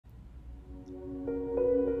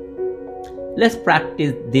Let's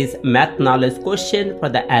practice this math knowledge question for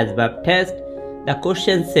the Asvab test. The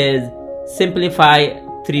question says simplify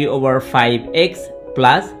 3 over 5x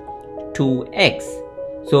plus 2x.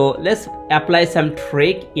 So let's apply some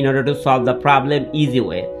trick in order to solve the problem easy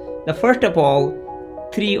way. The first of all,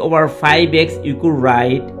 3 over 5x you could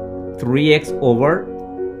write 3x over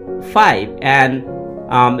 5, and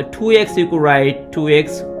 2x you could write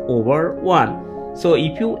 2x over 1. So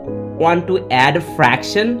if you want to add a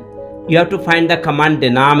fraction, you have to find the common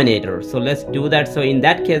denominator. So let's do that. So in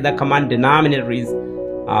that case, the common denominator is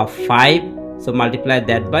 5. So multiply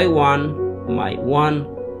that by 1,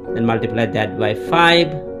 then multiply that by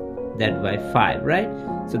 5, that by 5, right?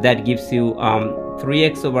 So that gives you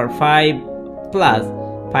 3x over 5 plus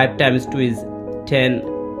 5 times 2 is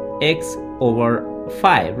 10x over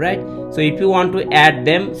 5, right? So if you want to add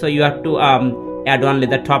them, so you have to add only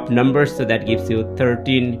the top numbers, so that gives you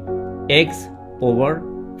 13x over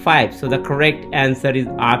 5. So the correct answer is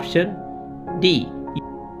option D.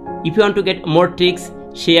 If you want to get more tricks,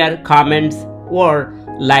 share, comments, or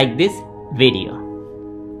like this video.